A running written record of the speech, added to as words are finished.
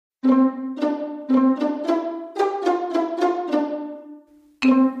There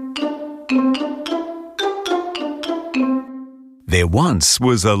once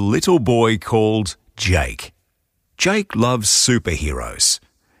was a little boy called Jake. Jake loves superheroes.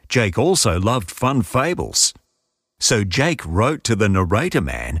 Jake also loved fun fables. So Jake wrote to the narrator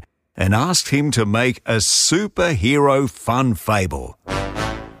man and asked him to make a superhero fun fable.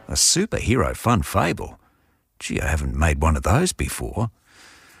 A superhero fun fable? Gee, I haven't made one of those before.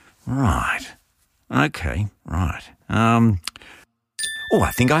 Right. Okay, right. I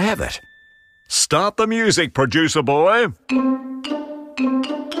think I have it. Start the music, producer boy.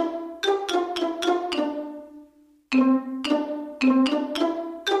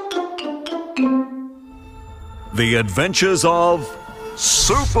 The Adventures of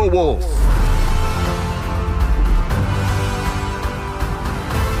Superwolf.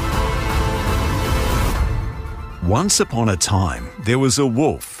 Once upon a time, there was a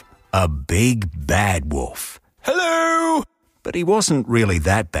wolf, a big bad wolf. Hello! But he wasn't really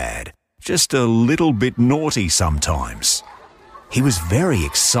that bad, just a little bit naughty sometimes. He was very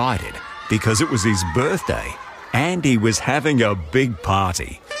excited because it was his birthday and he was having a big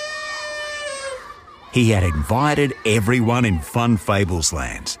party. He had invited everyone in Fun Fables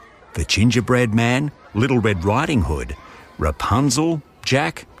Land. The Gingerbread Man, Little Red Riding Hood, Rapunzel,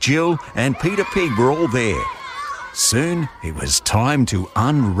 Jack, Jill and Peter Pig were all there. Soon it was time to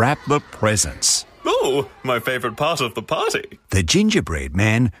unwrap the presents. Oh, my favourite part of the party. The Gingerbread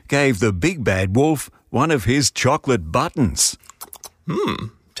Man gave the big bad wolf one of his chocolate buttons.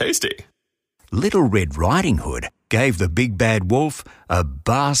 Tasty. Little Red Riding Hood gave the big bad wolf a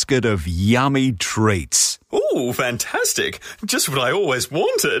basket of yummy treats. Oh, fantastic. Just what I always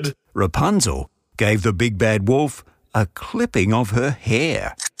wanted. Rapunzel gave the big bad wolf a clipping of her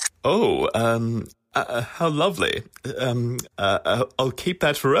hair. Oh, how lovely. I'll keep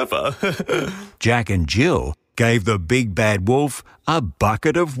that forever. Jack and Jill gave the big bad wolf a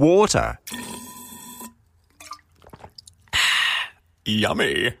bucket of water.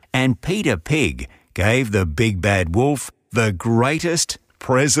 Yummy. And Peter Pig gave the big bad wolf the greatest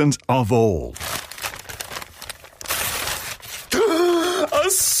present of all. A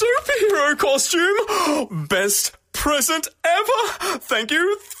superhero costume! Best present ever! Thank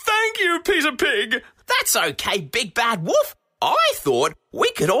you, Peter Pig! That's okay, Big Bad Wolf. I thought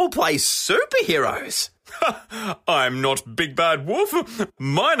we could all play superheroes. I'm not Big Bad Wolf.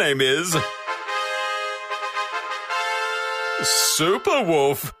 My name is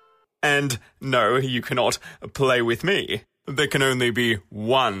Superwolf. And no, you cannot play with me. There can only be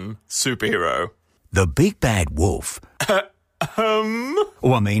one superhero. The big bad wolf,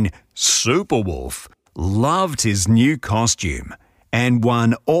 Superwolf, loved his new costume and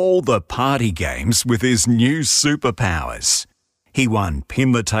won all the party games with his new superpowers. He won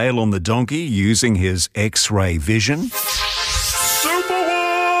Pin the Tail on the Donkey using his X-ray vision.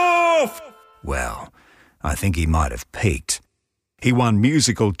 Superwolf! Well, I think he might have peaked. He won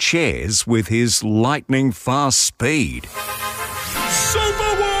musical chairs with his lightning-fast speed.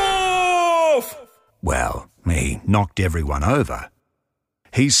 Superwolf! Well, he knocked everyone over.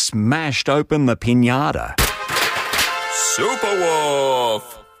 He smashed open the piñata.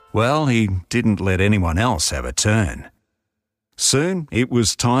 Superwolf! Well, he didn't let anyone else have a turn. Soon it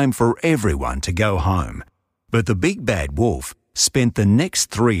was time for everyone to go home, but the big bad wolf spent the next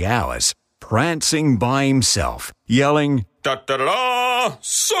 3 hours prancing by himself, yelling, Da-da-da-da!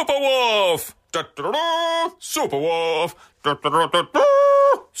 Superwolf! Da-da-da-da! Superwolf! Da-da-da-da-da!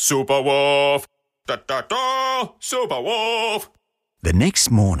 Superwolf! Da-da-da! Superwolf! The next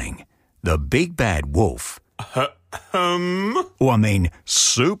morning, the big bad wolf,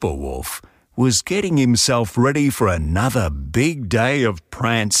 Superwolf, was getting himself ready for another big day of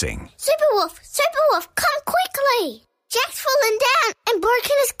prancing. Superwolf! Superwolf, come quickly! Jack's fallen down and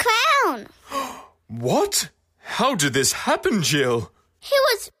broken his crown. What? How did this happen, Jill? He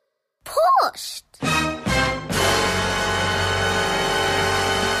was pushed.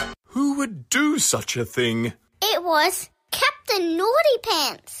 Who would do such a thing? It was Captain Naughty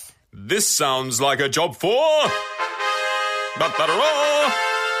Pants. This sounds like a job for... Da-da-da-da!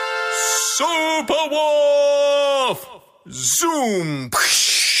 Superwolf! Zoom!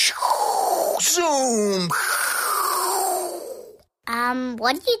 Zoom!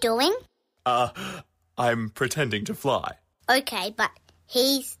 What are you doing? I'm pretending to fly. Okay, but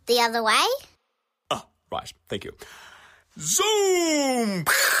he's the other way? Right, thank you. Zoom!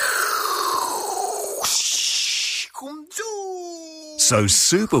 So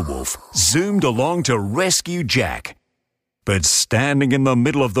Superwolf zoomed along to rescue Jack. But standing in the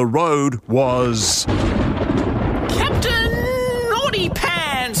middle of the road was... Captain Naughty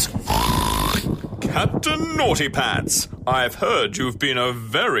Pants! Captain Naughty Pants, I've heard you've been a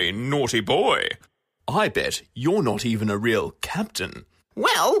very naughty boy. I bet you're not even a real captain.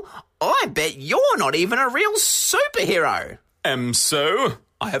 Well, I bet you're not even a real superhero. So,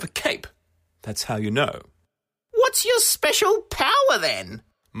 I have a cape. That's how you know. What's your special power then?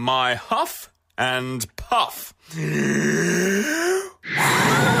 My huff and puff.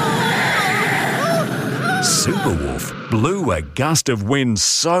 Superwolf blew a gust of wind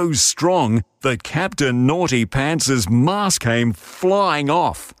so strong that Captain Naughty Pants' mask came flying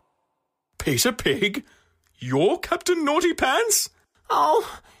off. Peter Pig, you're Captain Naughty Pants?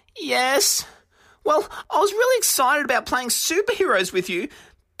 Oh, yes. Well, I was really excited about playing superheroes with you,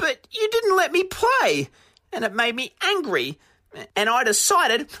 but you didn't let me play, and it made me angry, and I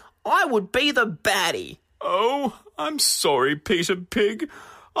decided I would be the baddie. Oh, I'm sorry, Peter Pig.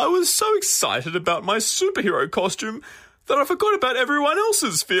 I was so excited about my superhero costume that I forgot about everyone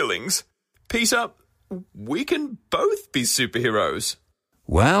else's feelings. Peter, we can both be superheroes.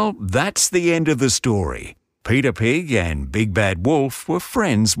 Well, that's the end of the story. Peter Pig and Big Bad Wolf were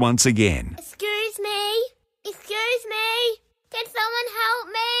friends once again. Excuse me? Excuse me? Can someone help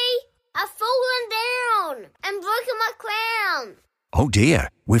me? I've fallen down and broken my crown. Oh dear,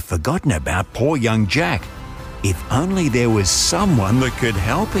 we've forgotten about poor young Jack. If only there was someone that could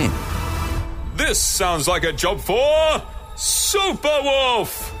help him. This sounds like a job for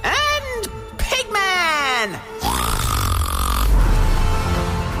Superwolf! And Pigman!